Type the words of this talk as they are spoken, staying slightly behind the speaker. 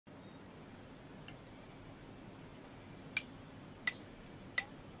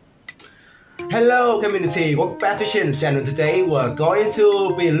Hello community, welcome back to JinZ channel. Today we're going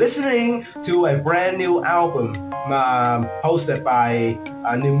to be listening to a brand new album hosted by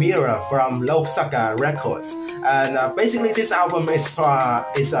Nemira from Lossaka Records. And basically this album is a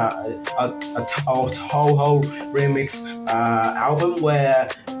Touhou remix album where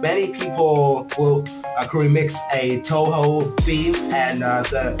many people will remix a Touhou theme, and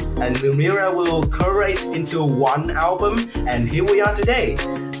Nemira will curate into one album, and here we are today.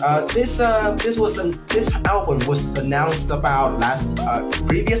 This album was announced about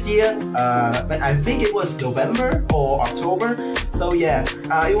previous year. I think it was November or October. So yeah,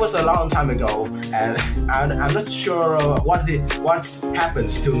 it was a long time ago, and I'm not sure what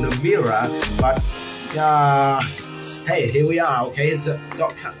happens to Nemira, but hey, here we are. Okay, so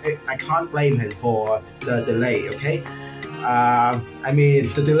I can't blame him for the delay. Okay, I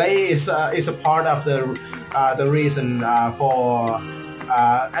mean the delay is a part of the reason for.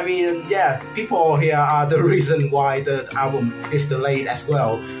 I mean, yeah, people here are the reason why the album is delayed as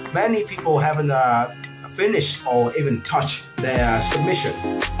well. Many people haven't finished or even touched their submission.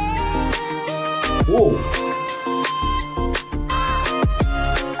 Whoa.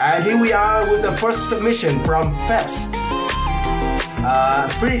 And here we are with the first submission from Peps.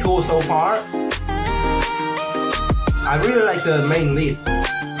 Pretty cool so far. I really like the main lead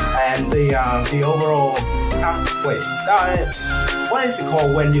and the overall. Wait, what is it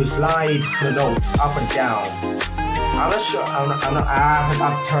called when you slide the notes up and down? I'm not sure. I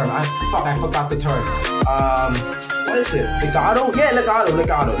forgot the term. I forgot the term. What is it? Legato? Yeah, legato.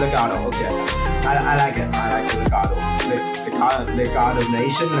 Okay. I like it. I like legato. Legato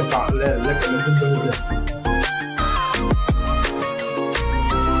nation.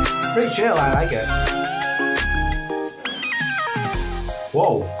 Pretty chill. I like it.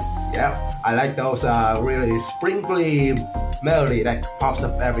 Whoa. Yeah. I like those really sprinkly melody that pops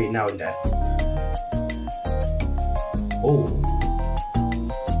up every now and then. Oh,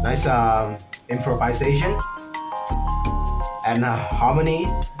 nice improvisation and harmony.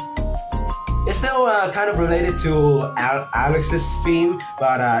 It's still kind of related to Alex's theme,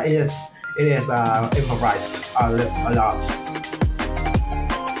 but it is improvised a lot.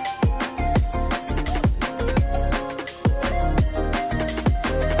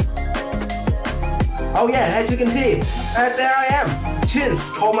 Oh yeah, as you can see, there I am,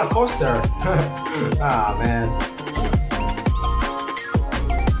 JinZ, Coma Coaster. Ah man.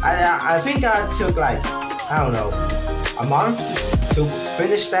 I think I took like, I don't know, a month to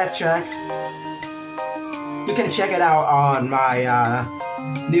finish that track. You can check it out on my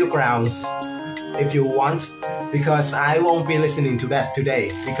Newgrounds if you want, because I won't be listening to that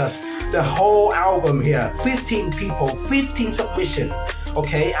today, because the whole album here, 15 people, 15 submissions.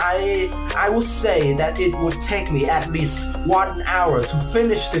 Okay, I would say that it would take me at least 1 hour to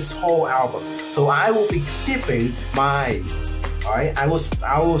finish this whole album. So I will be skipping mine. Alright, I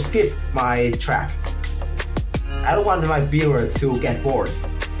will skip my track. I don't want my viewers to get bored.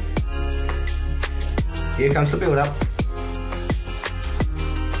 Here comes the build up.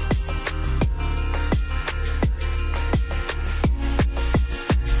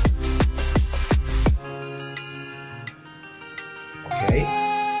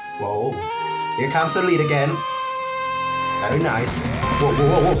 Whoa, here comes the lead again. Very nice. Whoa, whoa,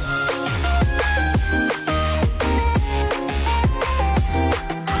 whoa, whoa.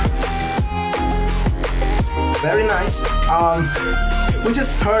 Very nice. We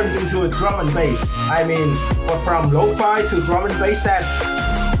just turned into a drum and bass. I mean, from lo-fi to drum and bass, that's...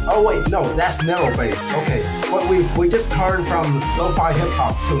 Oh wait, no, that's narrow bass. Okay, but we just turned from lo-fi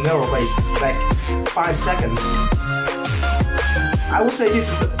hip-hop to narrow bass, like 5 seconds. I would say this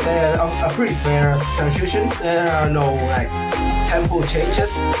is a pretty fair transition. There are no like tempo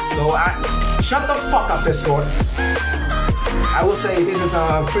changes, so shut the fuck up, Discord. I would say this is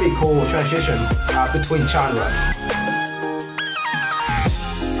a pretty cool transition between genres.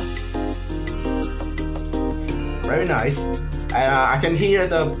 Very nice. I can hear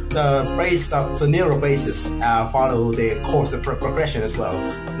the bass of the narrow basses follow the chords progression as well.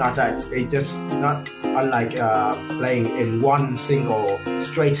 Not that it just not unlike playing in one single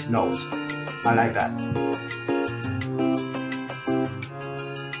straight note. I like that.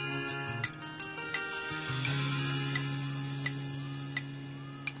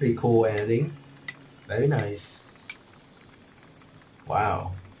 Pretty cool ending. Very nice.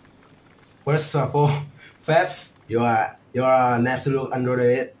 Wow. First of all, Fabs, you are an absolute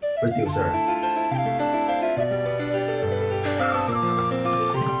underrated producer.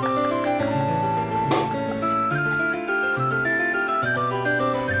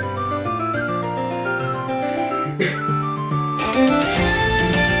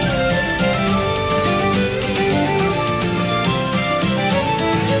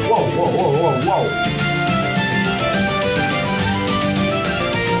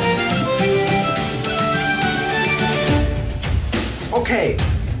 Okay.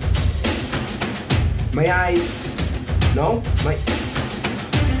 May I? No?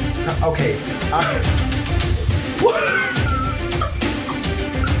 Okay.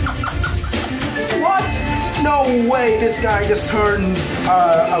 What? No way, this guy just turned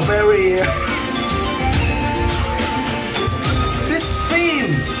a very... this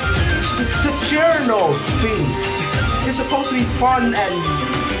theme! The journal's theme! It's supposed to be fun and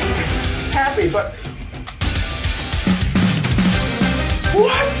happy, but...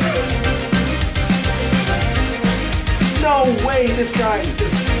 What? No way, this guy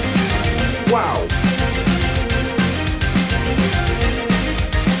is... Wow.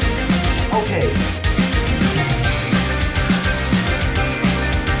 Okay.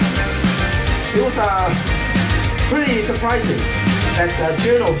 It was pretty surprising that the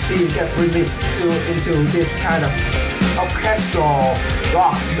journal theme gets released into this kind of orchestral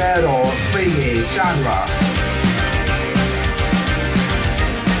rock metal thingy genre.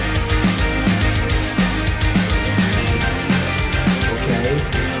 Okay,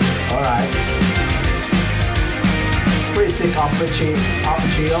 alright. Pretty sick arpeggio.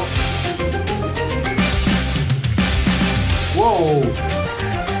 Whoa!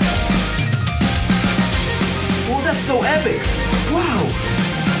 Oh, that's so epic! Wow!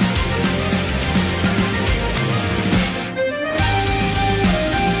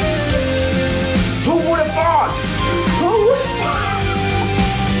 Who would have thought? Who would have thought?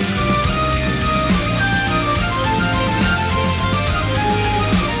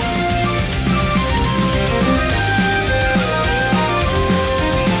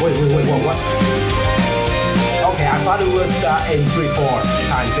 Wait, what? Okay, I thought it was in 3/4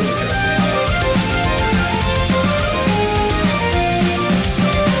 time signature.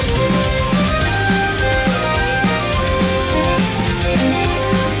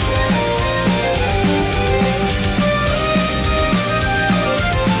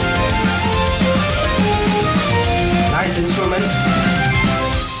 Nice instruments,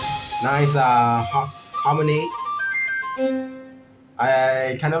 nice harmony.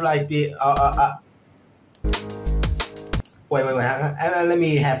 I kind of like the wait. Let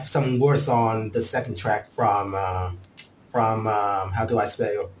me have some words on the second track from how do I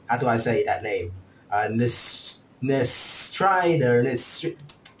say that name? Nestrider.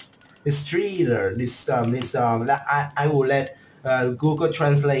 I will let Google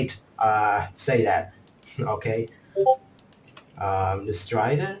Translate say that. Okay.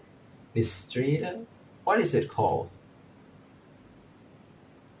 Nestrider. What is it called?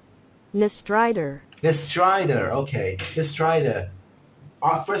 Nestrider. Okay. Nestrider.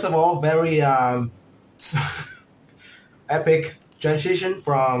 First of all, very epic transition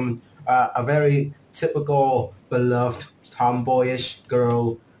from a very typical beloved tomboyish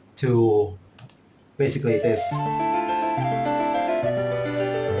girl to basically this.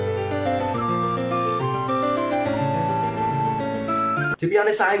 To be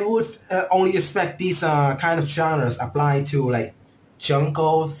honest, I would only expect these kind of genres apply to like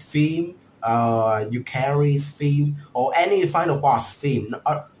Jungle theme, Yukari's theme, or any final boss theme.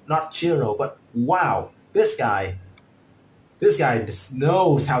 Not Chiro, but wow, this guy just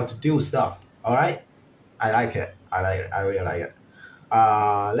knows how to do stuff. All right, I like it. I really like it.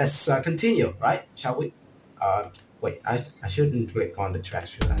 Let's continue, right? Shall we? Wait, I shouldn't click on the track,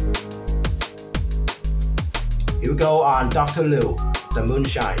 should I? Here we go on Dr. Liu, The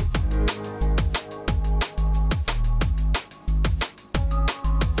Moonshine.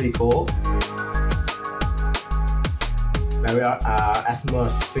 Pretty cool. Very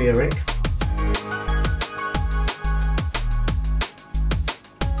atmospheric.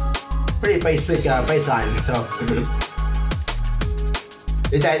 Pretty basic bassline stuff.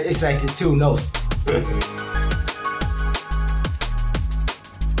 It's like 2 notes.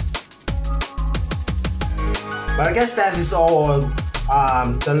 But I guess that is all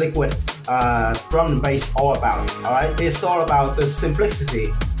the liquid drum and bass all about. Alright, it's all about the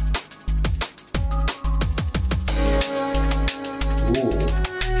simplicity. Ooh.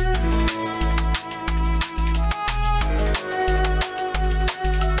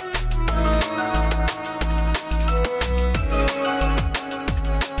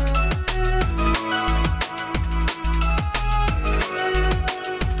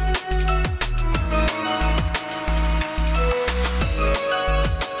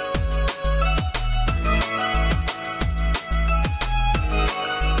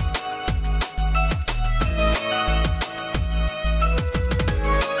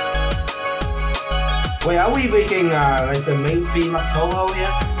 Wait, are we making like the main theme of Touhou here?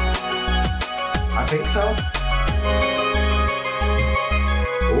 I think so.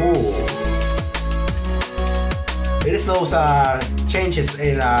 Ooh. It is those changes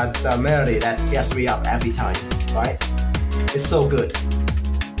in the melody that gets me up every time, right? It's so good.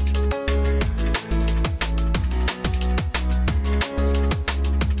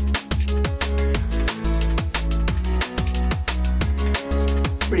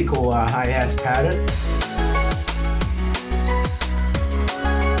 Pretty cool hi-hats pattern.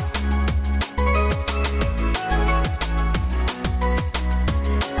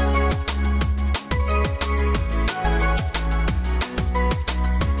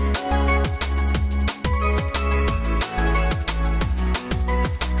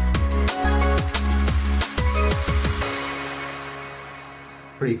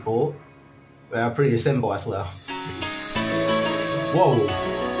 Pretty cool. Pretty simple as well. Whoa!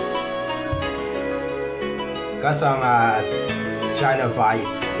 Got some China vibe,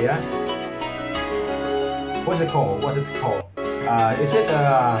 yeah? What's it called? What's it called? Is it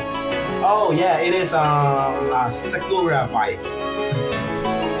oh yeah, it is Sakura vibe.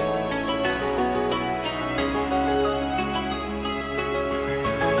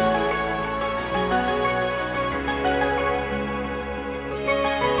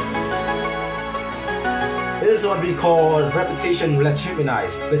 This is what we call repetition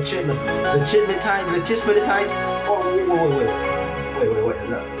legitimized. Legitimized. Oh, wait.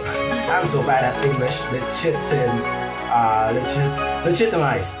 No. I'm so bad at English.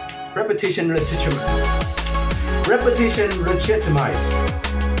 Legitimize. Repetition legitimize.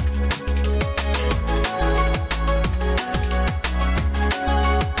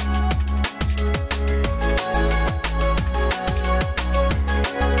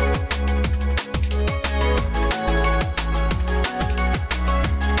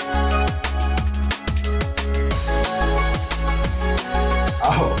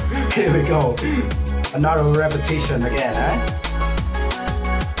 Here we go. Another repetition again, eh?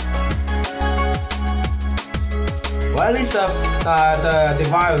 Well, at least the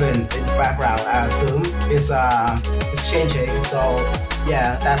violin in the background, I assume, is changing. So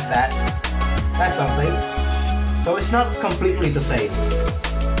yeah, that's that. That's something. So it's not completely the same.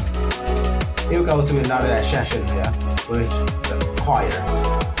 We'll go to another session here with the choir.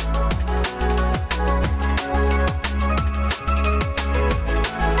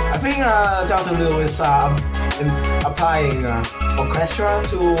 I think Dr. Liu is applying orchestra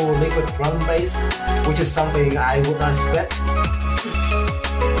to liquid drum and bass, which is something I would not expect.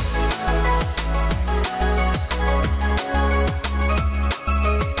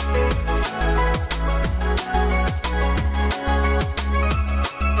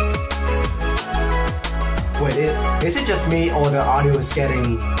 Wait, is it just me or the audio is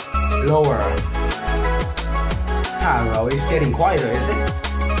getting lower? I don't know, it's getting quieter, is it?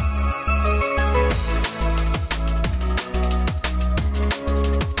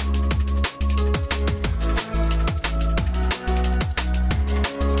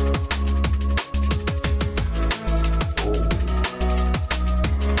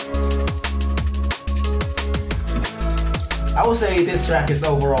 I would say this track is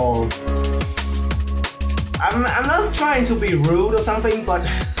overall. I'm not trying to be rude or something, but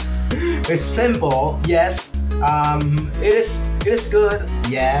it's simple. Yes. It is good.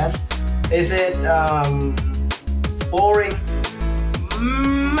 Yes. Is it boring?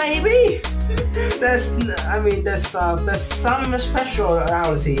 Maybe. There's some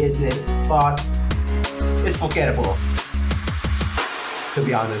speciality in it, but it's forgettable, to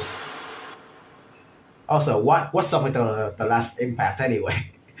be honest. Also, what's up with the last impact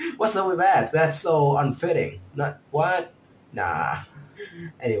anyway? What's up with that? That's so unfitting. Not what? Nah.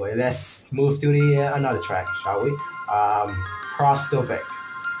 Anyway, let's move to the another track, shall we? Prostovic,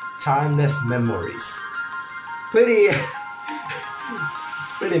 Timeless Memories. Pretty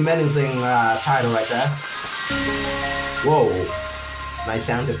menacing title right there. Whoa, nice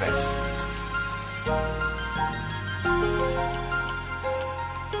sound effects.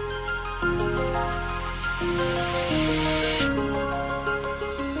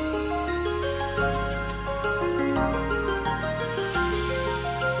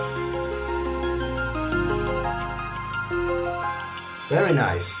 Very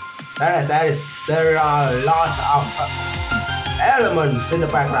nice. There are lots of elements in the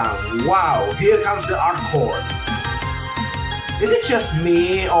background. Wow, here comes the artcore. Is it just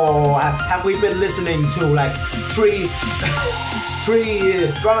me, or have we been listening to like three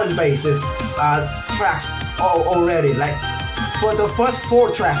drum and basses tracks already? Like for the first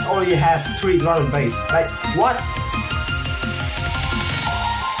 4 tracks already has 3 drum and bass. Like what?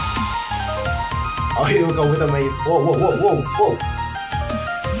 Oh, here we go with the main. Whoa.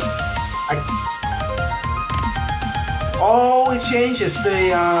 Oh, it changes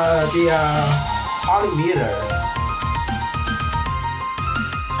the polymeter.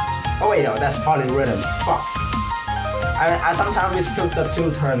 Oh wait, no, that's polyrhythm. Fuck. I sometimes mistook the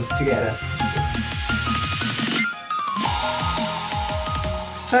two terms together.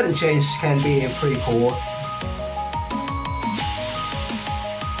 Certain changes can be pretty cool.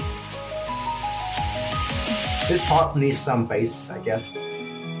 This part needs some bass, I guess.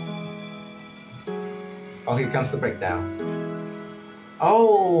 Oh, here comes the breakdown.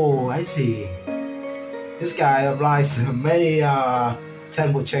 Oh, I see. This guy applies many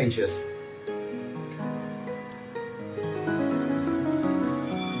tempo changes.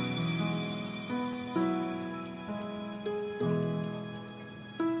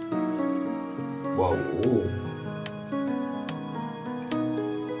 Whoa.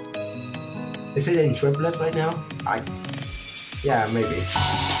 Is it in triplet right now? Yeah, maybe.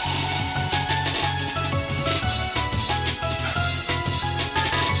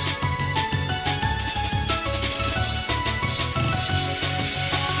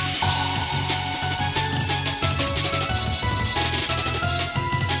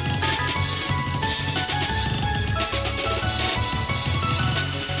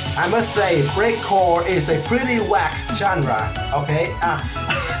 I must say, breakcore is a pretty whack genre, okay?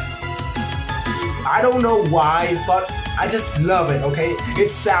 I don't know why, but I just love it, okay? It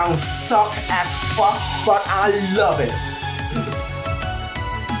sounds suck as fuck, but I love it.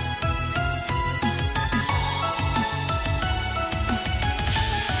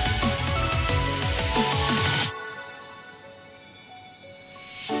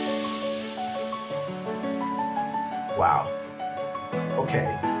 Wow.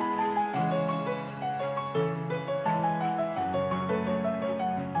 Okay.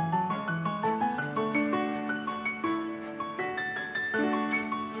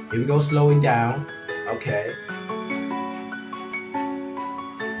 Here we go, slowing down. Okay.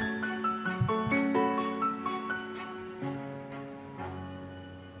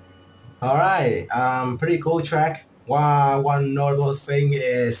 All right. Pretty cool track. One notable thing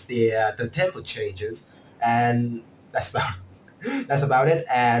is the tempo changes, and that's about it.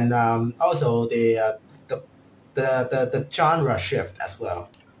 And also the genre shift as well.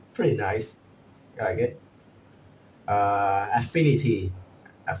 Pretty nice. I like it. Affinity.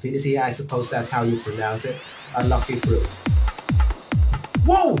 Affinity, I suppose that's how you pronounce it. Unlucky fruit.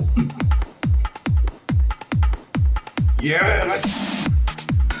 Whoa! Yeah,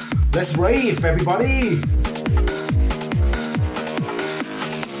 let's rave, everybody!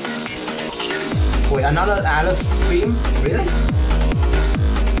 Wait, another Alex theme? Really?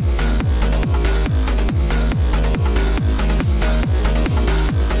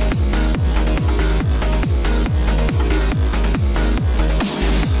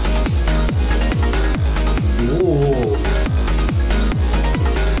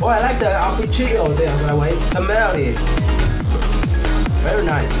 Oh, I like the arpeggio there, by the way. The melody. Very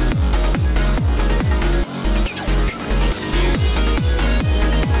nice.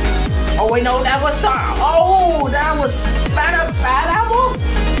 Oh wait, no, that was that was Bad Apple?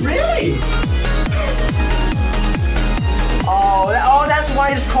 Really? Oh, that's why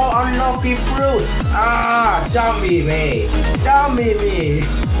it's called Unlucky Fruit. Ah, dummy me. Dummy me.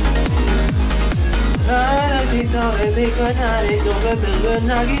 Oh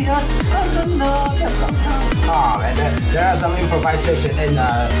man, there are some improvisation in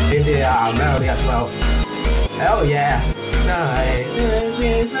the melody as well. Oh yeah.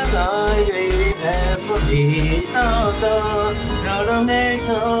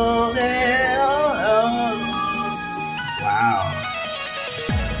 Wow.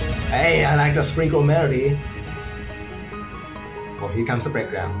 Hey, I like the sprinkle melody. Well, here comes the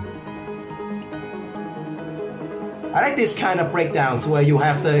breakdown. I like this kind of breakdowns where you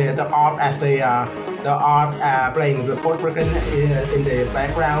have the art as the art playing the chord progression in the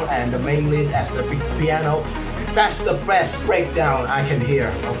background and the main lead as the piano. That's the best breakdown I can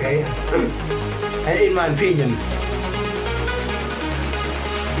hear, okay? And in my opinion.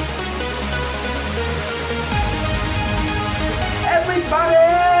 Everybody!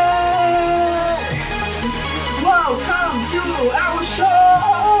 Welcome to our show!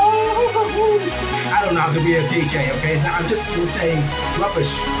 I don't know how to be a DJ, okay? So I'm just saying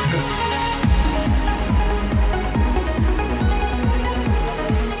rubbish.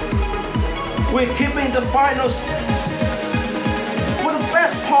 We're keeping the finals for the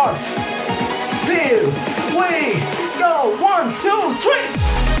best part. Here we go. 1, 2, 3.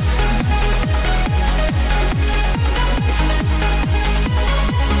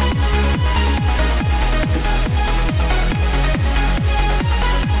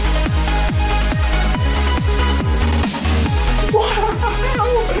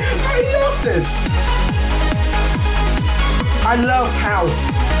 I love this. I love house.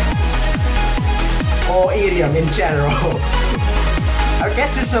 or EDM in general. I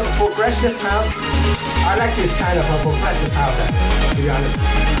guess it's a progressive house. I like this kind of a progressive house, to be honest.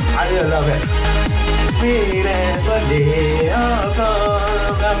 I really love it.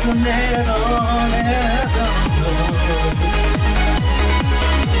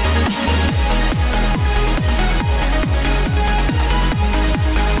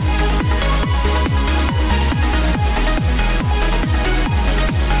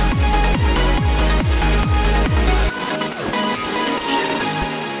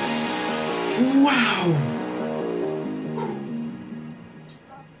 Wow!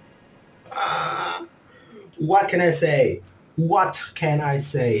 What can I say? What can I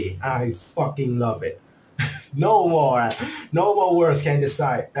say? I fucking love it. No more words can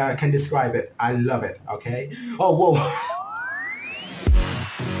describe it. I love it. Okay. Oh whoa.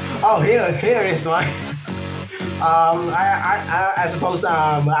 Oh here is my. I suppose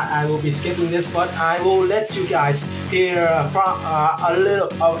I will be skipping this, but I will let you guys hear from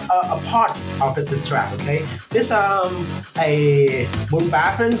a part of the track. Okay, this a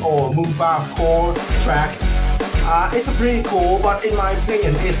moonbathing or moonbath core track. It's pretty cool, but in my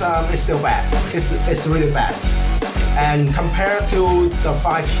opinion, it's still bad. It's really bad. And compared to the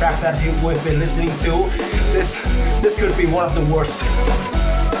 5 tracks that we've been listening to, this could be one of the worst.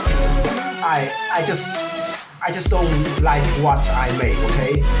 I just don't like what I make,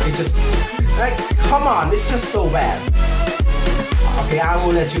 okay? It's just, like, come on, it's just so bad. Okay, I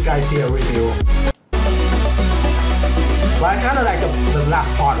will let you guys hear a review. But I kinda like the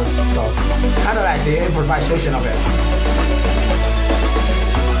last part, so kinda like the improvisation of it.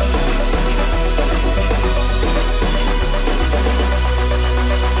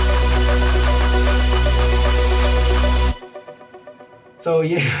 So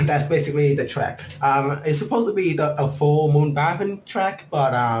yeah, that's basically the track. It's supposed to be a full moonbathing track,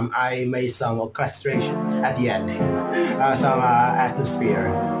 but I made some orchestration at the end, some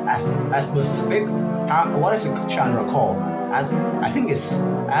atmospheric. What is the genre called? I think it's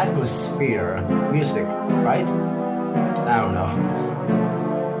atmosphere music, right? I don't know.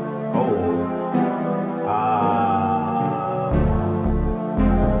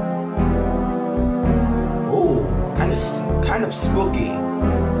 Kind of spooky.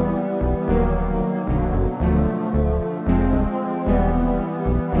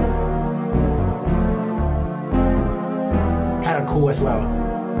 Kind of cool as well.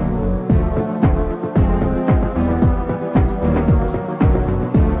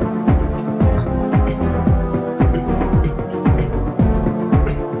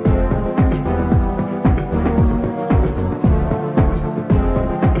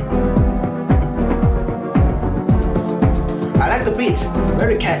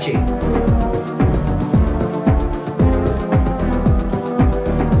 Very catchy.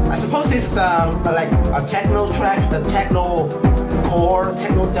 I suppose this is like a techno track, the techno core,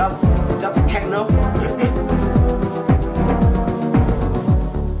 techno dub techno.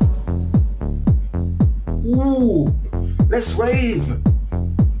 Ooh, let's rave.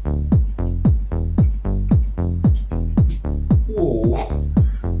 Ooh,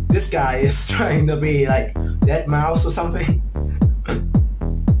 this guy is trying to be like Dead Mouse or something.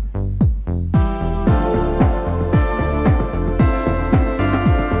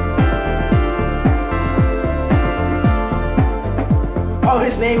 Oh,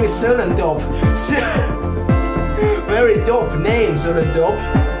 his name is Silent Dope. Very dope name, Silent Dope.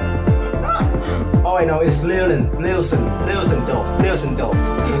 Oh, I know, it's Lilson Dope.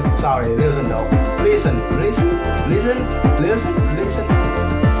 Sorry, Lilson Dope. Listen,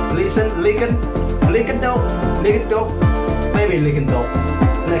 Licken Dope. Maybe Licken Dope.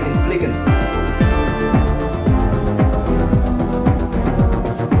 Licken.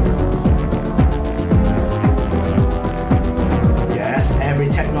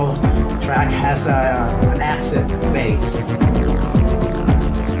 Techno track has an accent bass.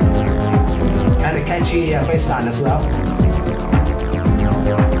 Kind of catchy bass line as well.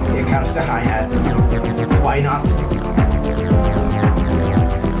 Here comes the hi-hat. Why not?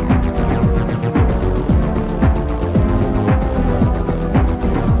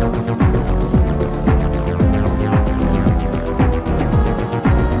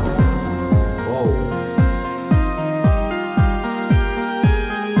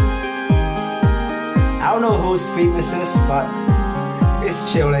 Whose feet this is, but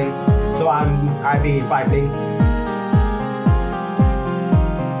it's chilling, so I be vibing.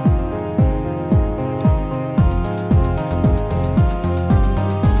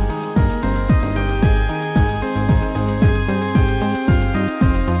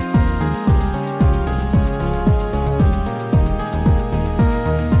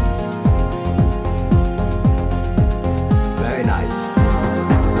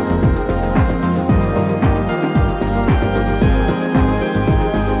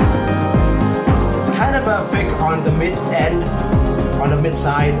 thick on the mid end, on the mid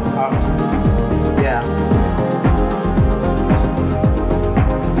side of, yeah.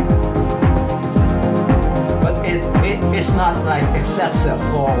 But it's not like excessive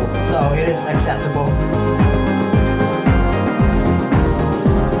full, so it is acceptable.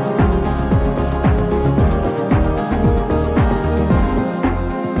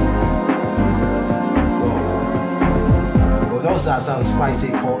 Well, those are some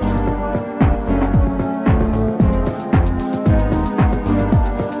spicy chords.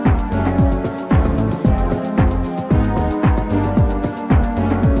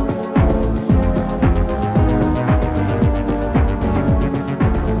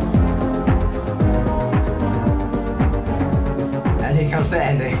 The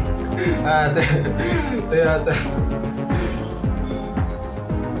ending.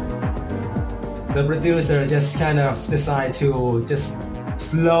 The producer just kind of decided to just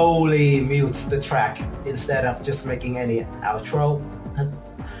slowly mute the track instead of just making any outro.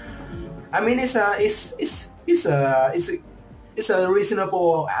 I mean, it's a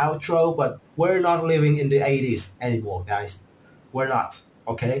reasonable outro, but we're not living in the 80s anymore, guys. We're not,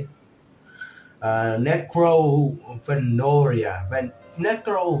 okay?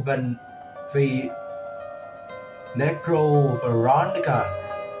 Necroveronica.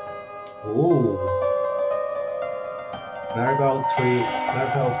 Ooh. Marble Fee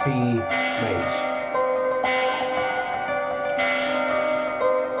Mage.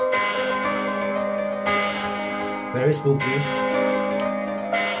 Very spooky.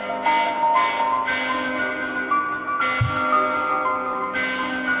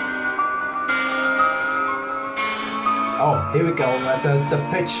 Oh, here we go, the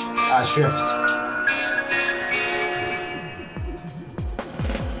pitch shift.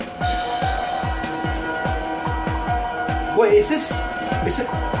 Wait, is this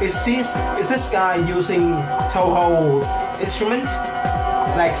guy using Touhou instrument?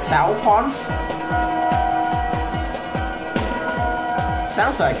 Like sound fonts?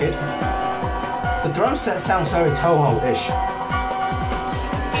 Sounds like it. The drum set sounds very Touhou-ish.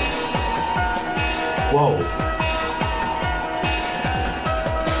 Whoa.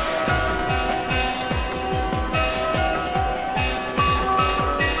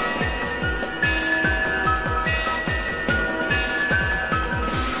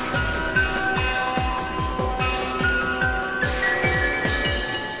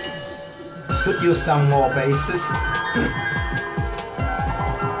 Could use some more basses.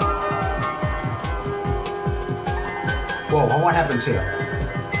 Whoa, what happened here?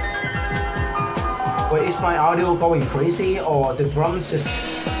 Wait, is my audio going crazy or the drums just...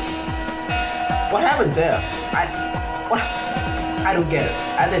 What happened there? I don't get it.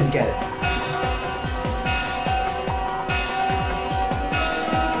 I didn't get it.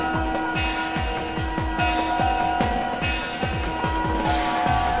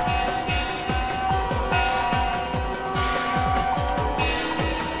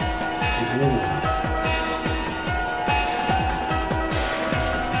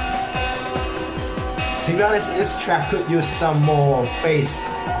 To be honest, this track could use some more bass,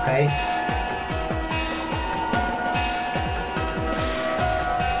 okay?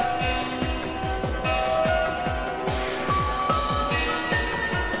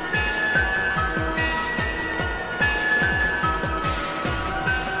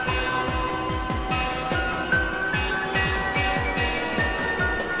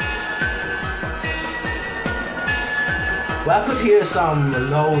 Well, I could hear some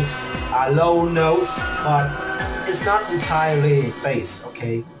low notes, but it's not entirely bass,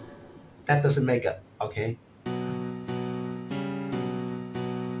 okay? That doesn't make it, okay?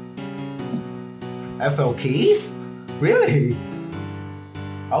 FL keys? Really?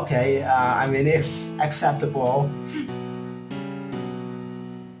 Okay, I mean, it's acceptable.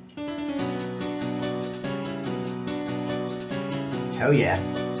 Hell yeah.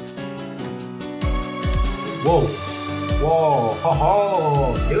 Whoa. Whoa, ho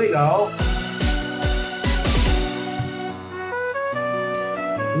ho, here we go.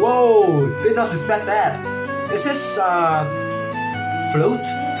 Whoa, did not expect that. Is this flute?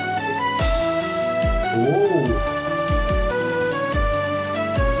 Ooh.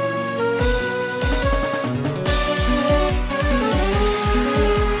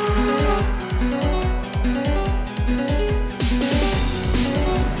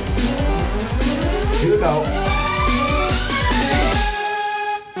 Here we go.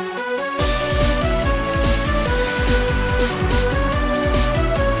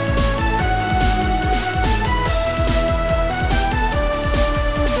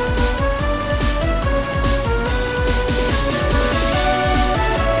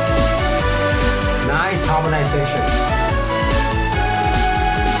 harmonization.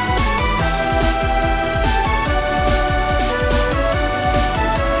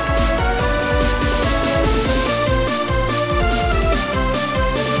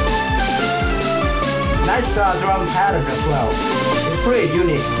 Nice drum pattern as well. It's pretty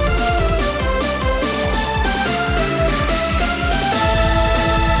unique.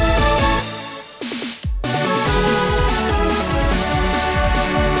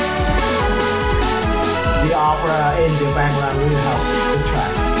 The opera in the background really helps the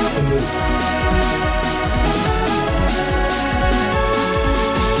track to move.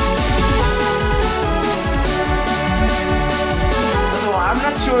 So I'm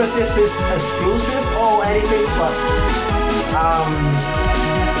not sure if this is exclusive or anything, but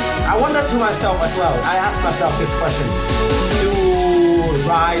I wonder to myself as well. I asked myself this question: do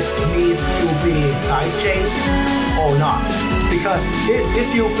rides need to be sidechained or not? Because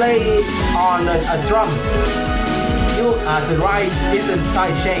if you play on a drum, the ride isn't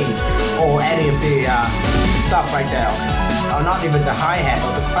sidechained or any of the stuff right there, or not even the hi-hat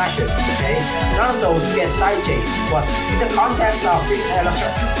or the crashes, okay? None of those get sidechained. But in the context of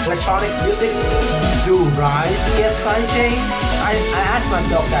electronic music, do rides get sidechained? I ask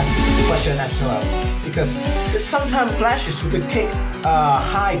myself that question as well, because it sometimes clashes with the kick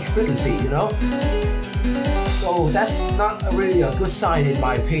high frequency, you know? So that's not really a good sign in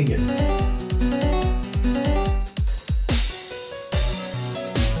my opinion.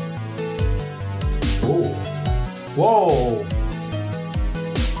 Oh, whoa!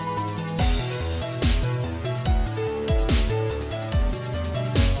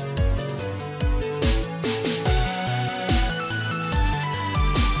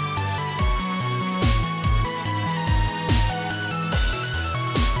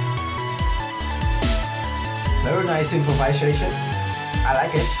 Very nice improvisation. I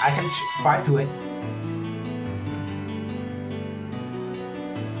like it. I can vibe to it.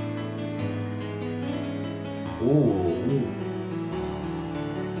 Ooh.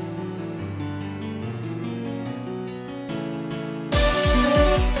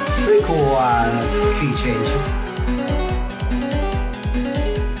 Pretty cool key changes.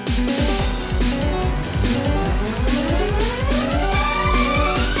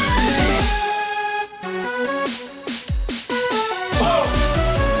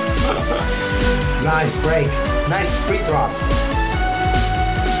 Nice break, nice free drop.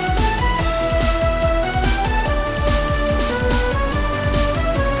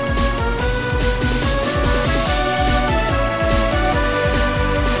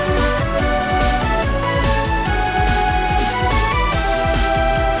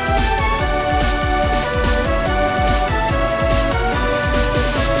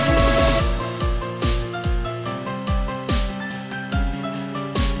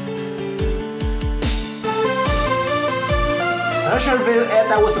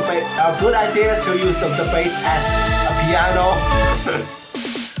 That was a good idea to use the bass as a piano.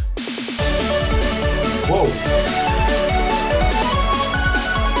 Whoa.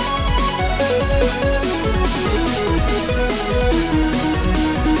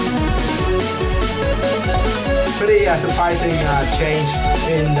 Pretty surprising change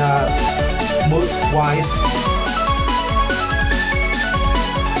in mood-wise.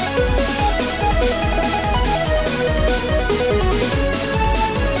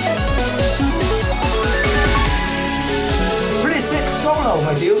 Solo,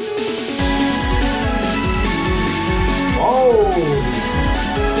 my dude. Oh.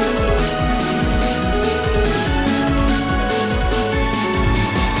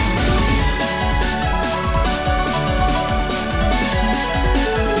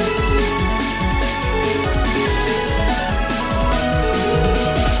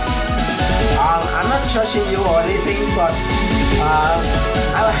 I'm not judging you or anything, but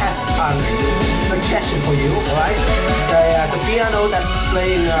I will have suggestion for you, alright? The piano that's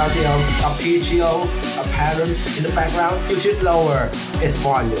playing the arpeggio pattern in the background, you should lower its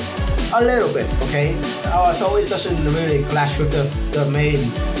volume a little bit, okay? So it doesn't really clash with the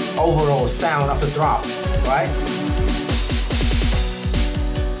main overall sound of the drop, right?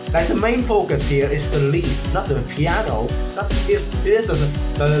 Like the main focus here is the lead, not the piano. It is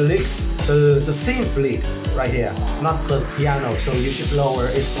the licks, the synth lead right here, not the piano. So you should lower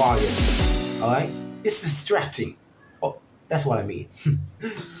its volume. All right, it's distracting. Oh, that's what I mean.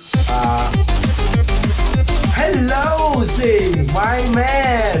 Hello, Zing, my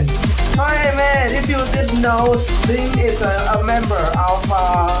man. If you didn't know, Zing is a member of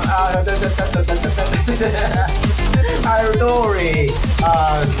Idori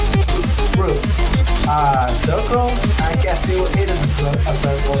group. Circle? I guess it is a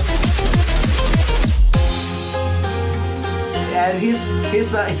circle.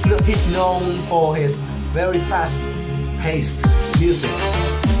 he's known for his very fast-paced music.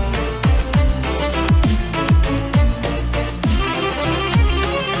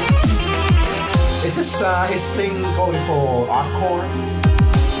 Is this his thing going for hardcore?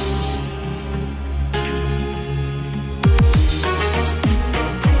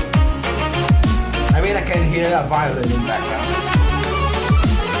 I mean, I can hear a violin in the background.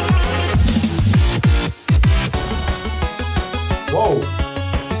 Whoa!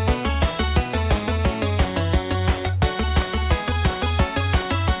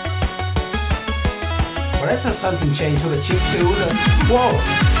 Well, that's not something changed to the chip too. Whoa!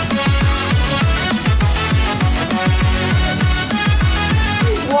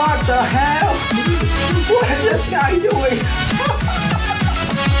 What the hell? What is this guy doing?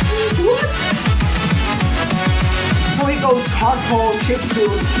 What? So he goes hardcore,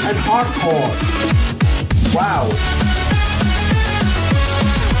 chiptune, and hardcore. Wow.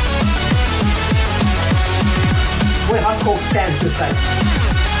 Wait, hardcore dance is like.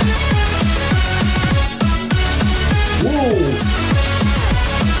 Woo.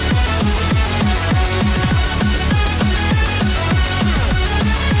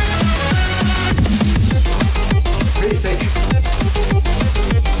 Pretty sick.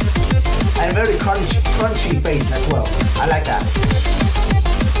 And very crunchy bass as well. I like that.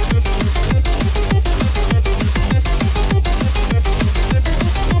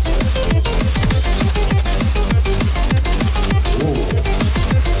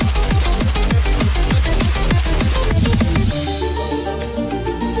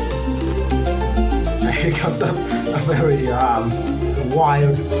 Here comes a very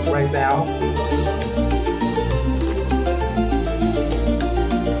wild right now.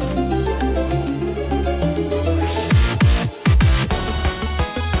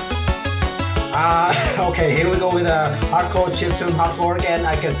 Okay, here we go with a hardcore chiptune, hardcore again.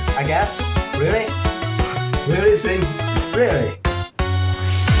 I guess. Really? Really, sing? Really?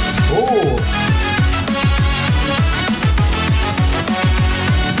 Oh.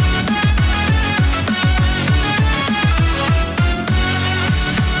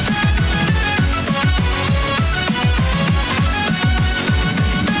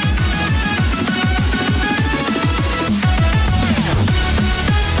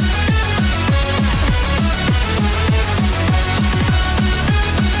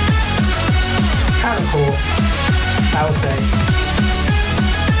 Cool, I would say.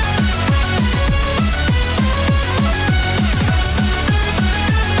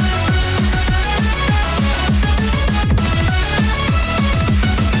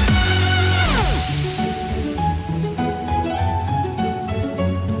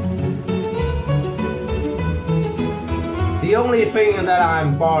 The only thing that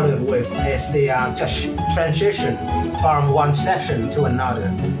I'm bothered with is the just transition from one session to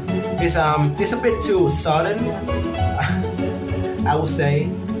another. It's a bit too sudden, I would say.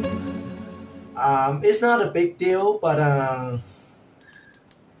 It's not a big deal, but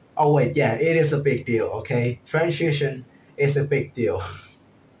oh wait, yeah, it is a big deal. Okay, transition is a big deal.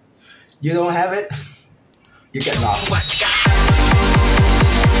 You don't have it, you get lost.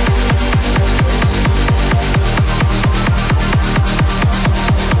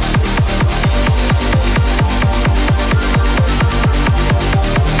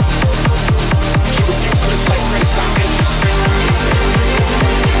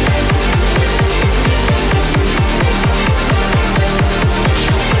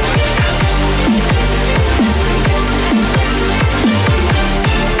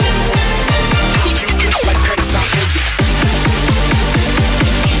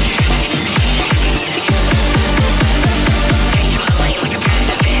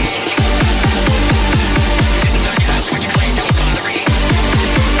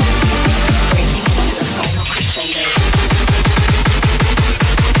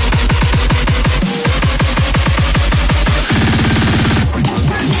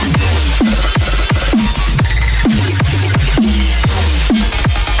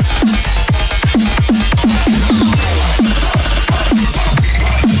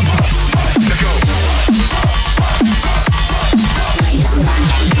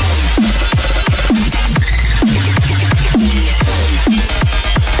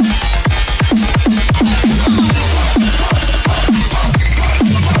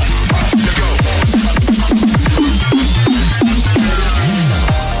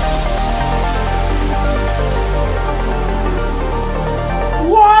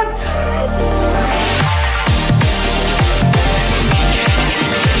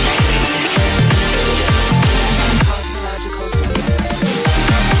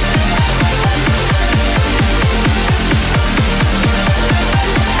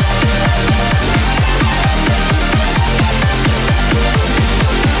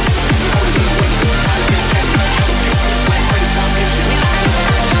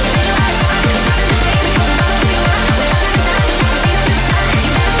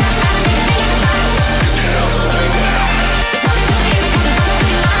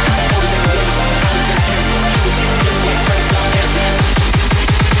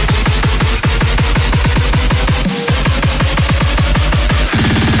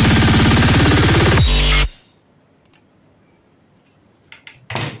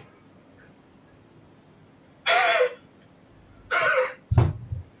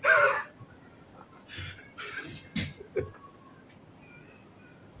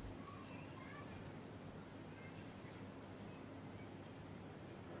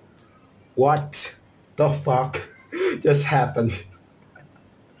 What the fuck just happened?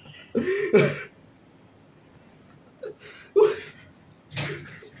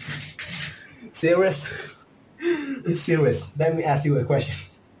 Serious? Serious. Let me ask you a question.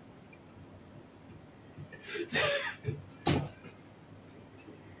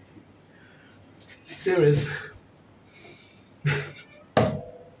 Serious.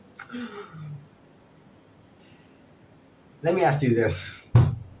 Let me ask you this.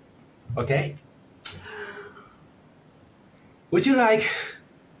 Okay? Would you like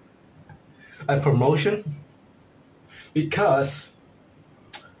a promotion? Because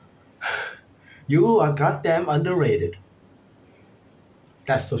you are goddamn underrated.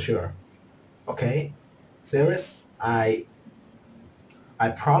 That's for sure. Okay? Serious? I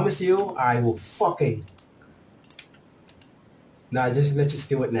promise you I will fucking... Nah, let's just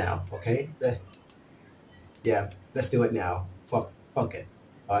do it now, okay? Yeah, let's do it now. Fuck it.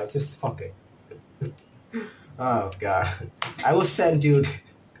 Alright, just fuck it. Oh god. I will send you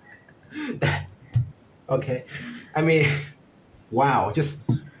okay. I mean, wow, just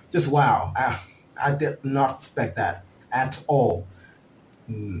wow. I did not expect that at all.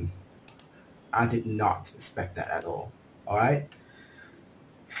 I did not expect that at all. Alright?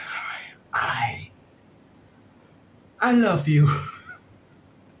 I love you.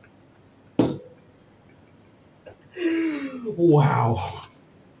 Wow.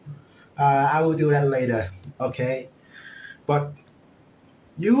 I will do that later, okay? But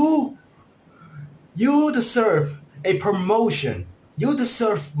you deserve a promotion. You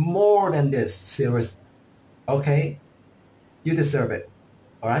deserve more than this, serious. Okay? You deserve it.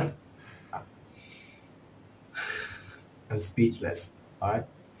 Alright? I'm speechless. Alright?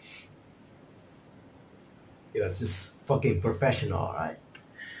 It was just fucking professional, alright?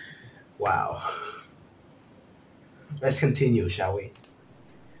 Wow. Let's continue, shall we?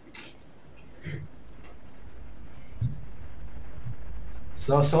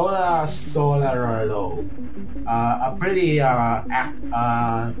 So Solarlo, a pretty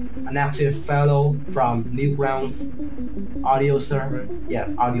an active fellow from Newgrounds audio server. Yeah,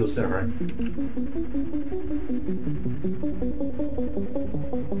 audio server.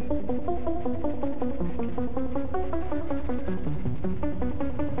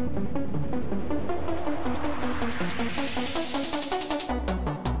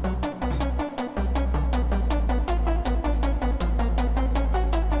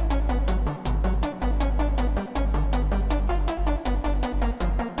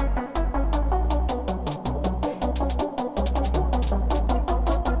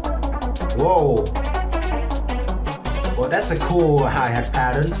 Whoa. Well, that's a cool hi-hat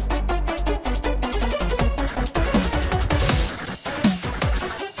patterns.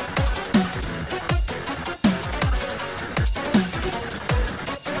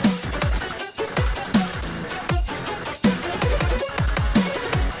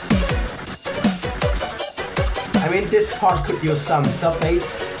 I mean, this part could use some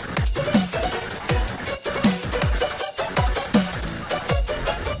sub-bass.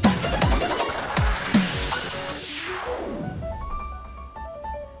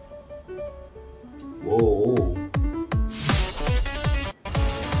 Whoa.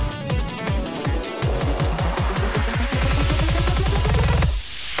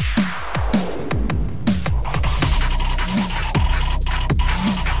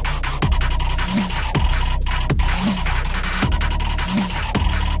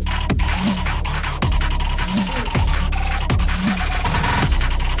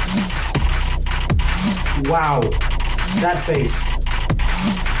 Wow, that bass.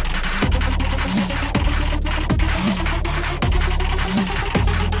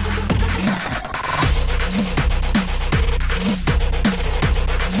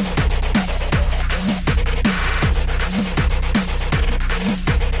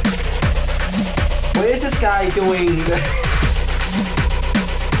 What is this guy doing?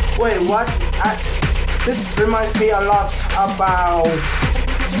 Wait, what? This reminds me a lot about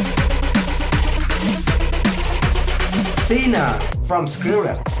Cena from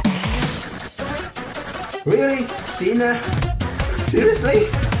Skrillex. Really? Cena? Seriously?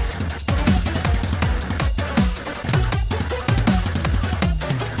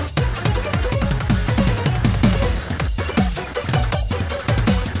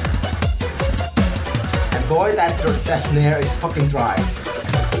 And boy, that snare is fucking dry.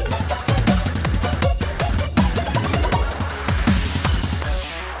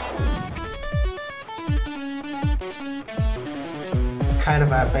 Kind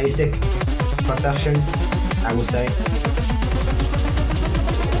of a basic production, I would say.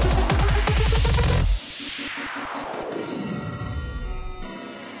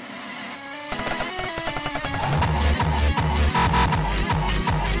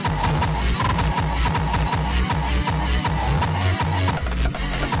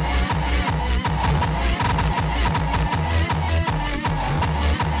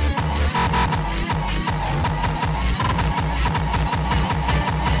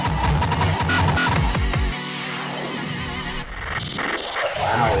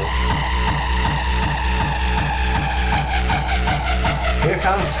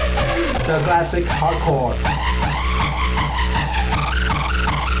 the classic hardcore.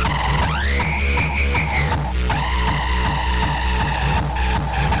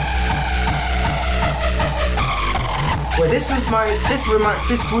 Well, this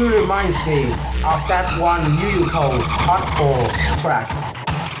really reminds me of that one Yuyuko hardcore track.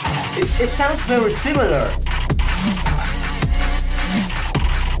 It sounds very similar.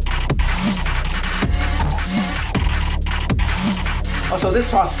 Also, this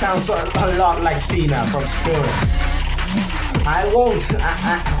part sounds a lot like Cena from Spirits. I won't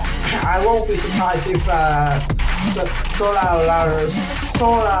be surprised if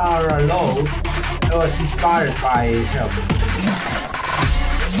Solar Low was inspired by him.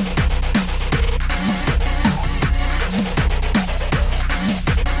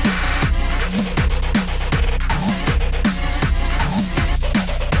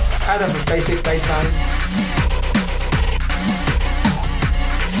 Kind of a basic bass line.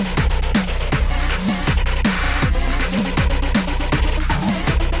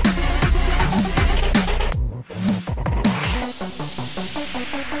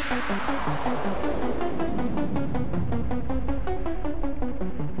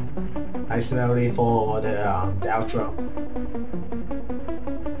 Nice melody for the outro.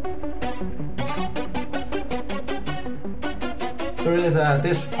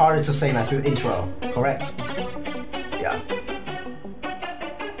 This part is the same as the intro, correct? Yeah.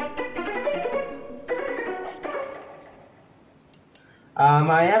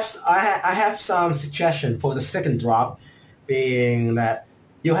 I have some suggestion for the second drop, being that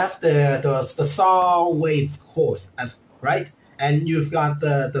you have the saw wave chords, right? And you've got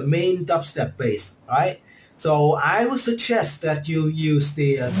the main dubstep bass, right? So I would suggest that you use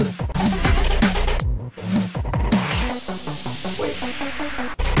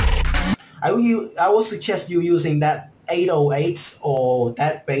I would suggest you using that 808 or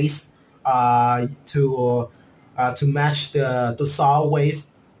that bass to match the saw wave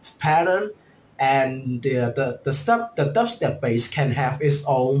pattern, and the dubstep bass can have its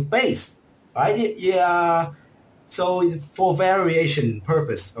own bass, right? Yeah. So for variation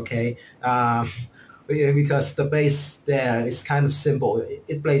purpose, okay, because the bass there is kind of simple.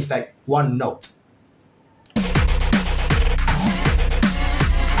 It plays like one note.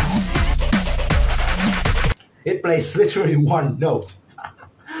 It plays literally one note.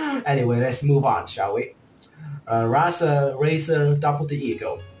 Anyway, let's move on, shall we? Razor Double the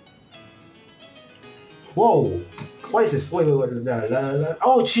Ego. Whoa, what is this? Wait.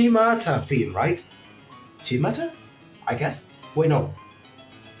 Oh, Chimata theme, right? Chimata? I guess? Wait, no.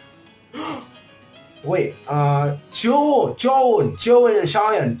 Wait, Joan and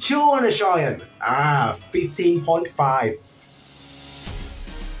Cheyenne. 15.5.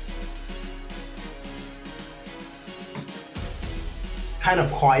 Kind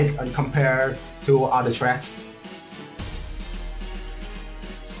of quiet compared to other tracks.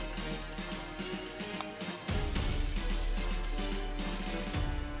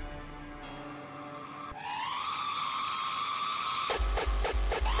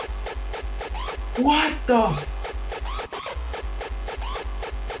 What the?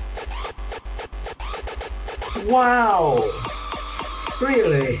 Wow!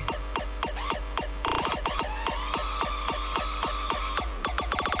 Really?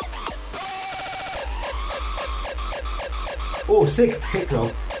 Oh, sick kick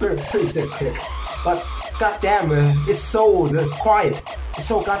though. Pretty sick kick. But goddamn, it's so quiet. It's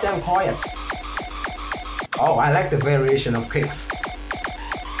so goddamn quiet. Oh, I like the variation of kicks.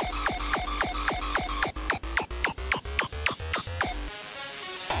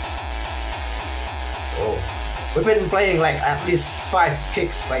 We've been playing like at least 5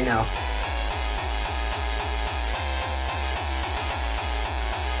 kicks right now.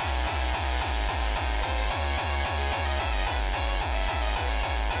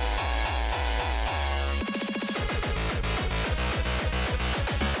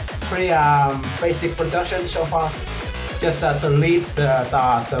 Pretty basic production so far. Just the lead,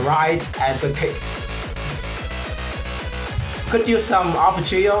 the ride, and the kick. Could use some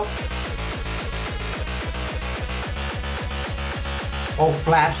arpeggio. Or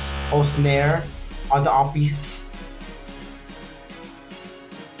flaps or snare on the offbeats.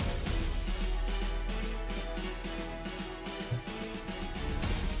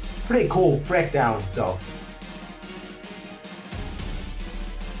 Pretty cool breakdown though.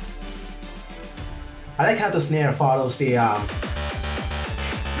 I like how the snare follows the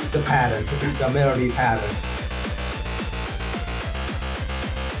pattern, the melody pattern.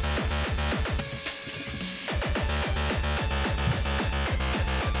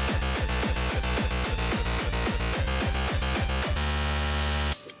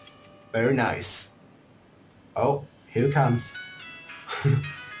 Very nice. Oh, here it comes.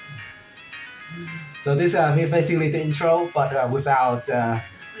 So this is basically the intro, but without the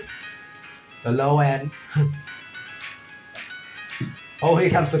low end. Oh, here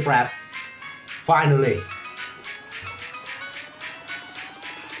comes the grab. Finally.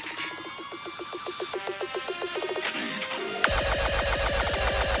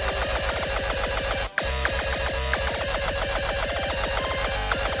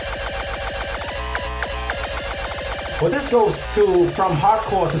 Well, this goes from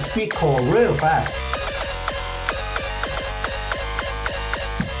hardcore to speedcore real fast.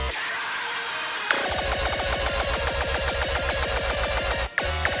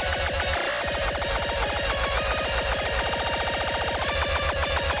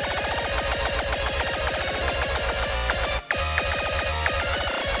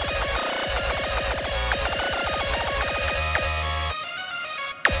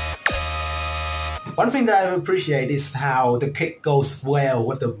 One thing that I appreciate is how the kick goes well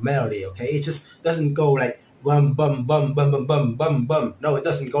with the melody, okay? It just doesn't go like bum bum bum bum bum bum bum bum. No, it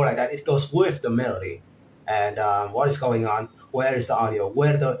doesn't go like that. It goes with the melody. And what is going on? Where is the audio?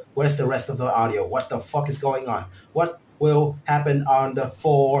 Where's the rest of the audio? What the fuck is going on? What will happen on the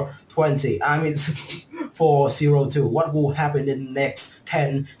 420? I mean 402. What will happen in the next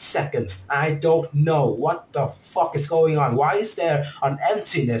 10 seconds? I don't know. What the fuck is going on? Why is there an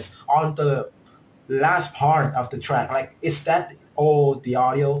emptiness on the last part of the track? Like, is that all the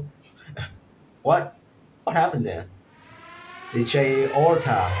audio? What happened there? DJ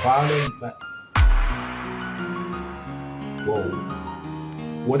Orca, violin.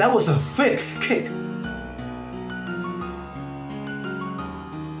 Whoa. Well, that was a thick kick.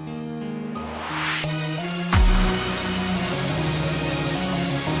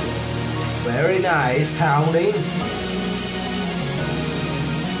 Very nice sounding.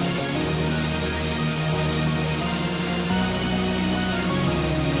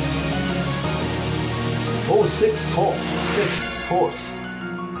 Oh, 6 chords.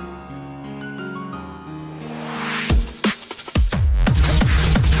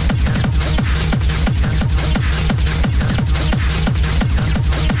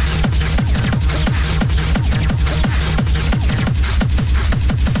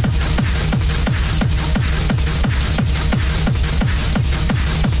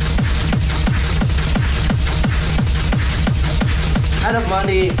 Kind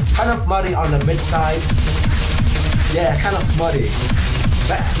of muddy on the mid side. Yeah, kind of muddy.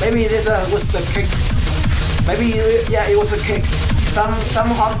 Maybe this was the kick. Maybe yeah, it was a kick. Some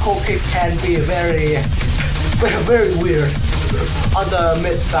hardcore kick can be very weird on the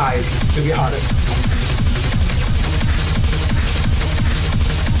mid side, to be honest.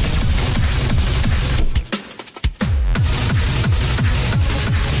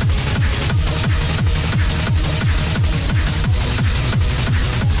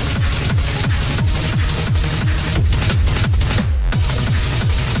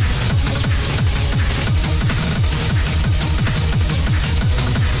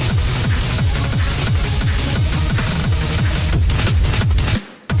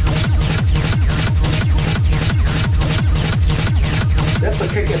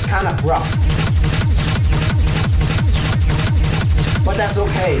 Kind of rough, but that's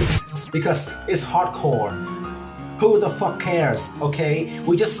okay because it's hardcore. Who the fuck cares? Okay,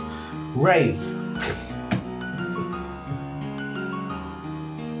 we just rave.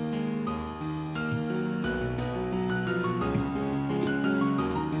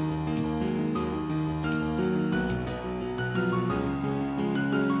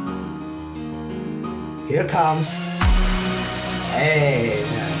 Here comes. Hey.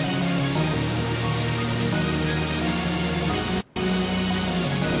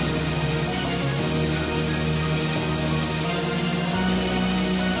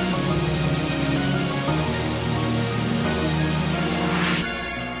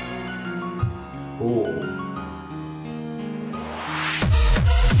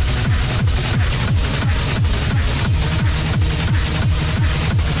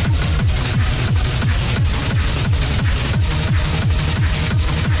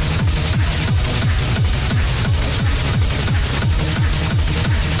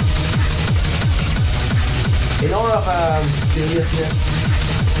 In all of seriousness,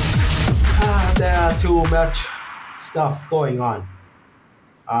 there are too much stuff going on.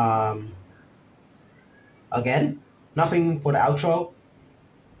 Again? Nothing for the outro?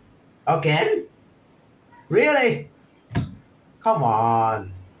 Again? Really? Come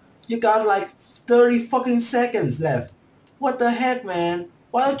on. You got like 30 fucking seconds left. What the heck, man?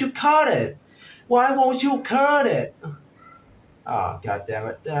 Why don't you cut it? Why won't you cut it? Oh, god damn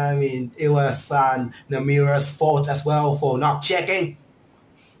it. I mean, it was Nemira's fault as well for not checking.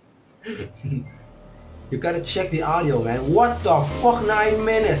 You gotta check the audio, man. What the fuck? 9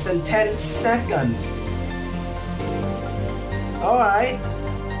 minutes and 10 seconds. Alright.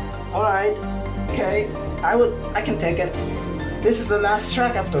 Alright. Okay. I can take it. This is the last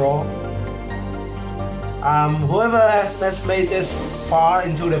track after all. Whoever has made this far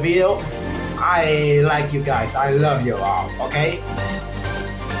into the video, I like you guys. I love you all, okay?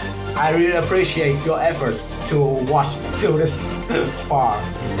 I really appreciate your efforts to watch till this far.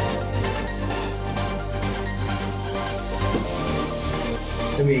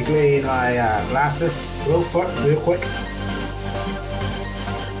 Let me clean my glasses real quick.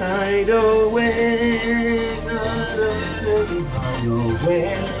 I know when, I know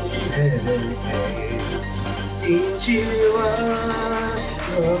when. 一は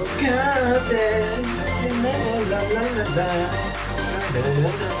分かってラララララ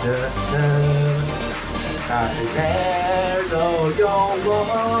風のよう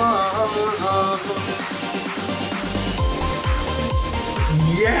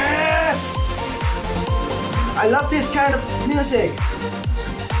Yes! I love this kind of music.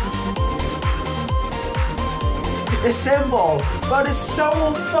 It's simple, but it's so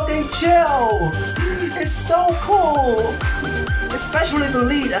fucking chill. It's so cool, especially the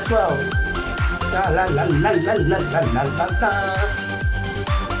lead as well. La la la la la la la la la.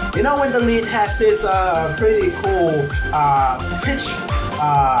 You know when the lead has this pretty cool pitch.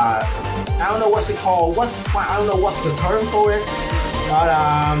 I don't know what's it called. I don't know what's the term for it. But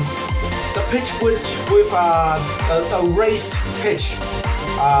the pitch with a raised pitch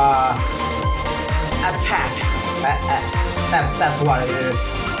attack. That's what it is.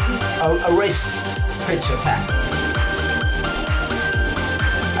 A raised pitch attack.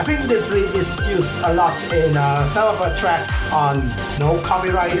 I think this lead is used a lot in some of a track on no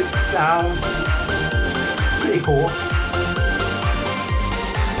copyrighted sounds. Pretty cool.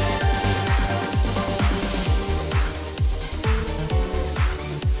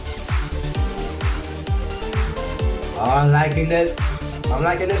 I'm liking it. I'm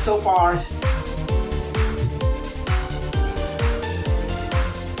liking it so far.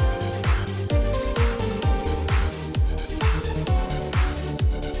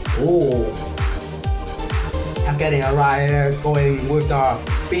 Oh, I'm getting a ride going with the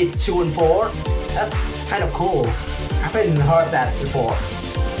beat 2 and 4. That's kind of cool. I haven't heard that before.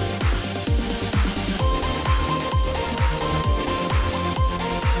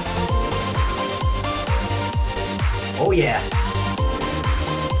 Oh yeah.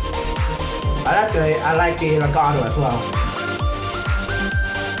 I like the legato as well.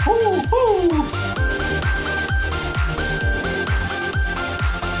 Woo, woo.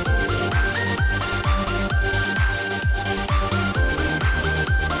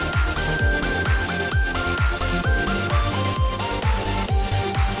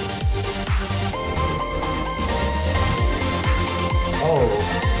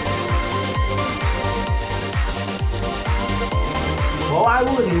 Well, I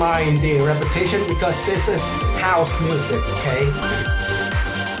wouldn't mind the repetition because this is house music, okay?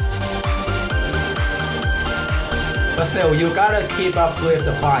 But still, you gotta keep up with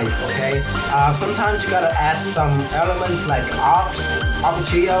the vibe, okay? Sometimes you gotta add some elements like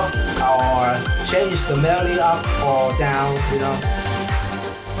arpeggio, or change the melody up or down, you know?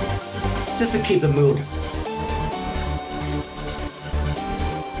 Just to keep the mood.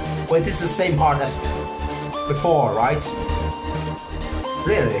 Wait, this is the same part as before, right?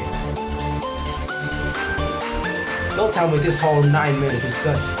 Really? Don't tell me this whole 9 minutes is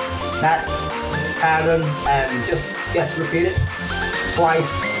just that pattern and just gets repeated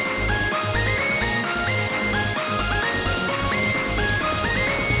twice.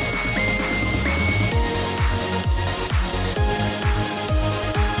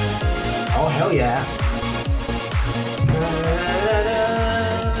 Oh hell yeah.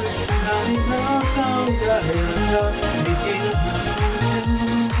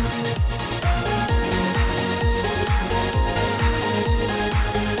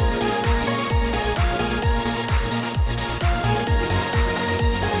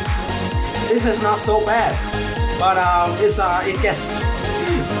 This is not so bad, but it gets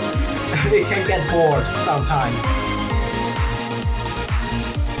it can get bored sometimes.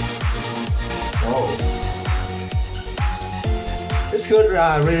 Oh, this could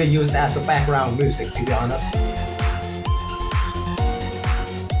really use as a background music, to be honest.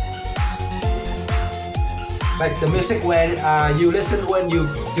 Like the music when you listen when you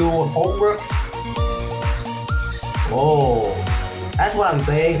do homework. Oh. That's what I'm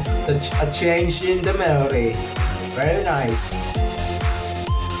saying, a change in the melody. Very nice.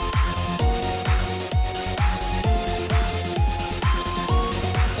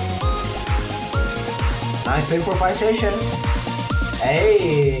 Nice improvisation.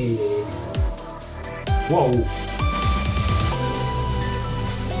 Hey. Whoa.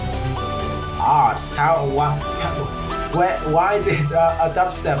 Art. Why did a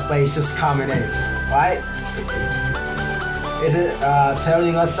dubstep bass just coming in? Right? Is it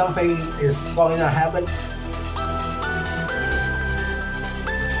telling us something is going to happen?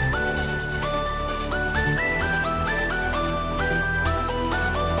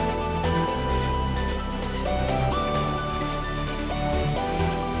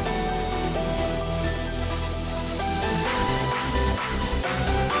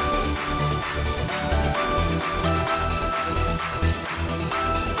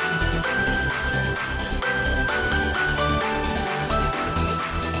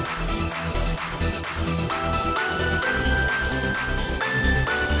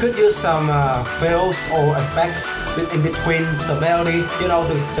 Could use some fills or effects in between the melody, you know,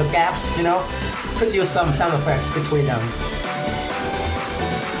 the gaps, you know. Could use some sound effects between them.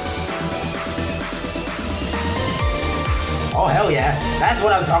 Oh hell yeah, that's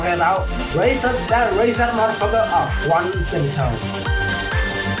what I'm talking about. Raise that motherfucker up one semitone.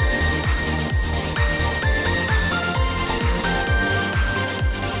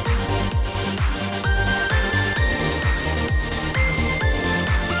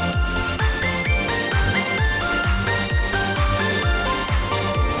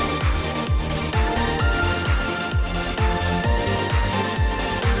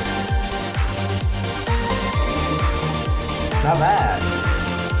 Not bad.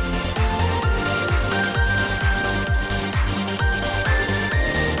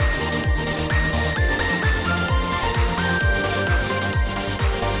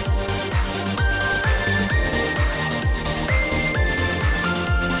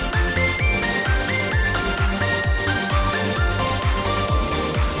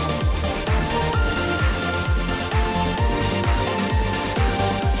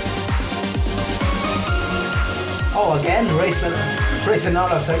 Oh, again, raise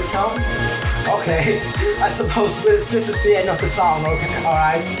another semitone? Okay, I suppose this is the end of the song, okay,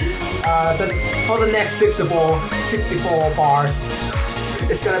 alright. For the next 64 bars,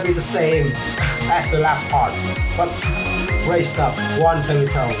 it's gonna be the same as the last part, but raised up one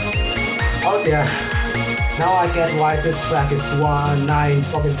semitone. Oh dear, now I get why this track is 9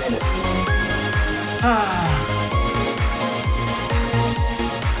 fucking minutes.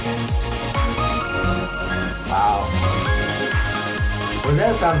 Wow. Well,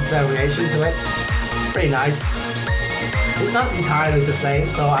 there's some variation to it. Pretty nice. It's not entirely the same,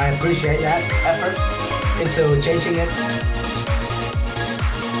 so I appreciate that effort into changing it.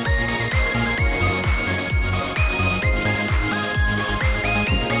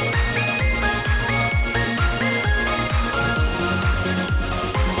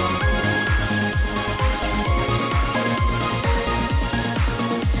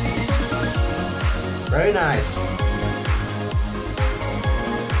 Very nice.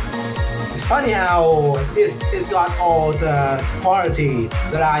 It's funny how it got all the quality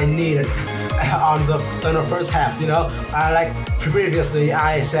that I needed on the first half, you know. Like previously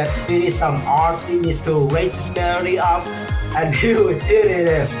I said, it needs some arps, it needs to raise its melody up, and here it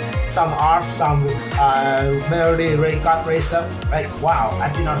is. Some arps, some melody got raised up. Like wow,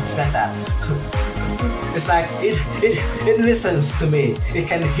 I did not expect that. It's like it listens to me. It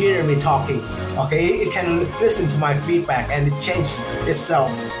can hear me talking. Okay, it can listen to my feedback and it changes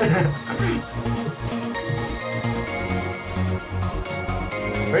itself.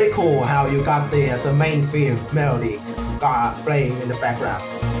 Very cool how you got the main theme melody playing in the background.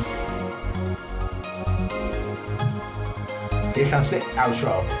 Here comes the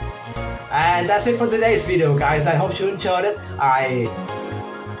outro. And that's it for today's video, guys. I hope you enjoyed it. I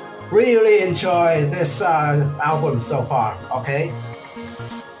really enjoyed this album so far, okay?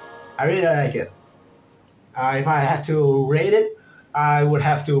 I really like it. If I had to rate it, I would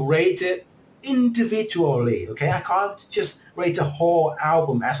have to rate it individually, okay? I can't just rate the whole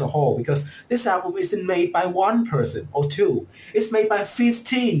album as a whole because this album isn't made by one person or two. It's made by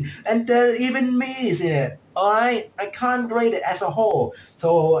 15 and there even me is in it, alright? I can't rate it as a whole.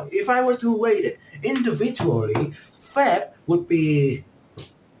 So if I were to rate it individually, Feb would be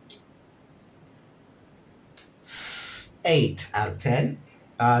 8 out of 10.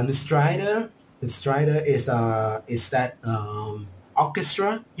 The Strider is that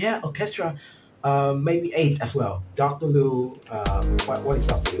orchestra? Yeah, orchestra. Maybe 8 as well. Dr. Lu, what is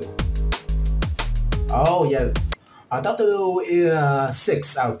Dr. Lu? Oh yeah, Dr. Lu is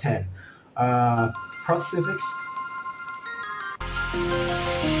 6 out of 10. Pacific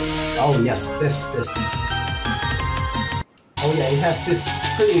Oh yes, this. Oh yeah, it has this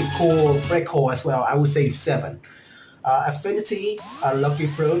pretty cool breakcore as well. I would say 7. Affinity, Lucky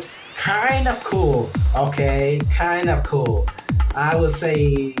Fruit, kind of cool. Okay, kind of cool. I would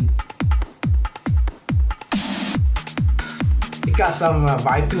say it got some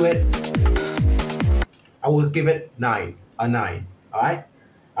vibe to it. I would give it 9, a 9. All right.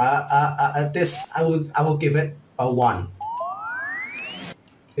 This I will give it a 1.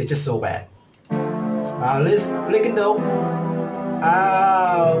 It's just so bad. Listen though,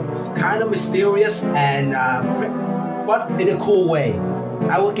 kind of mysterious and but in a cool way.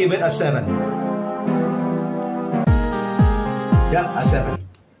 I will give it a 7. Yep, a 7.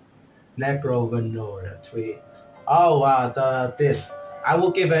 Necrovenor 3. Oh this I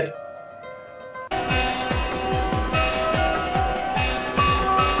will give it.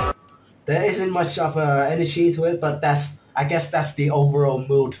 There isn't much of energy to it, but I guess that's the overall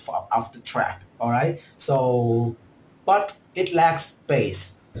mood of the track. All right. So, but it lacks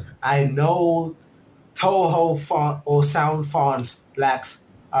bass. I know Touhou font or sound fonts lacks.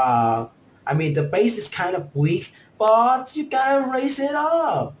 I mean the bass is kind of weak, but you gotta raise it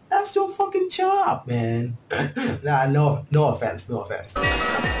up. That's your fucking job, man. Nah, no offense.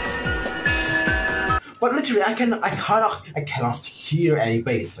 But literally, I cannot hear any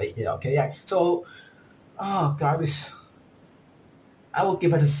bass right here. Okay, yeah. So, oh god, I will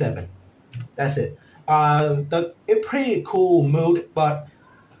give it a 7. That's it. A pretty cool mood, but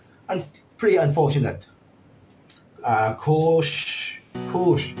pretty unfortunate. Kush.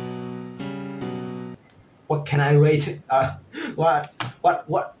 What can I rate it?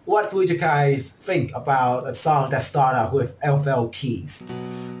 What would you guys think about a song that started out with FL keys?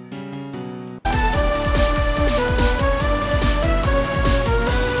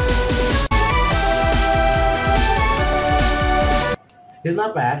 It's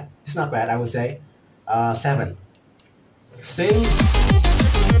not bad. I would say 7. Sing.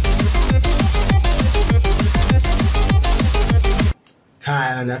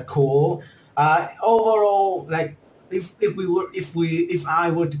 Kinda cool. Overall, like if I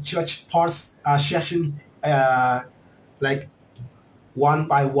were to judge parts session like one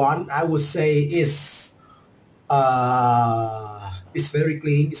by one, I would say it's very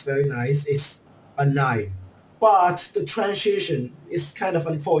clean. It's very nice. It's a 9. But the transition is kind of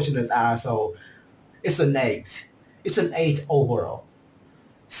unfortunate, so it's an 8. It's an 8 overall.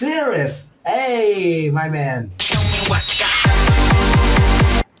 Serious? Hey, my man.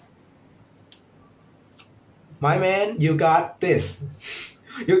 My man, you got this.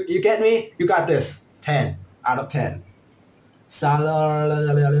 You get me? You got this. 10 out of 10. Salalaro.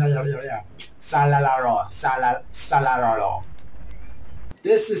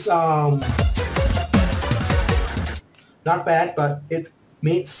 This is not bad, but it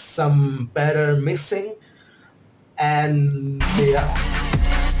needs some better mixing and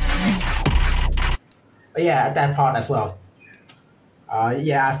yeah, that part as well.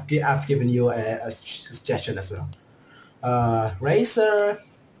 Yeah, I've given you a suggestion as well. Razer,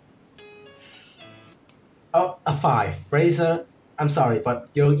 oh, a 5. Razer, I'm sorry, but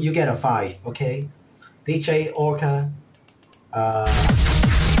you get a 5, okay? DJ Orca,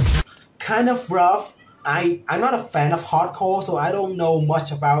 kind of rough. I'm not a fan of hardcore, so I don't know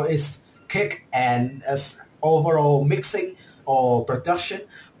much about its kick and its overall mixing or production,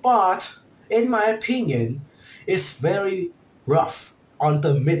 but in my opinion, it's very rough on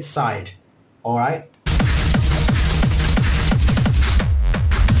the mid side. Alright?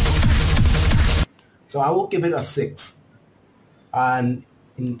 So I will give it a 6. And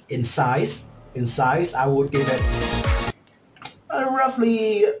in size, I would give it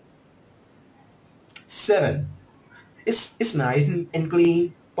roughly 7. It's nice and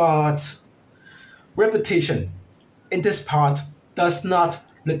clean, but repetition in this part does not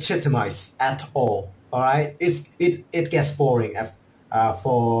legitimize at all. All right, it gets boring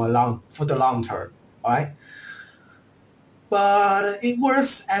for the long term. All right, but it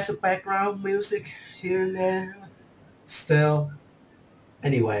works as a background music here and there. Still,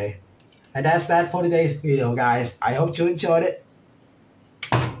 anyway, and that's that for today's video, guys. I hope you enjoyed it.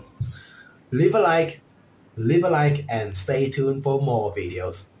 Leave a like, and stay tuned for more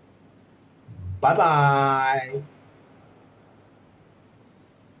videos. Bye bye.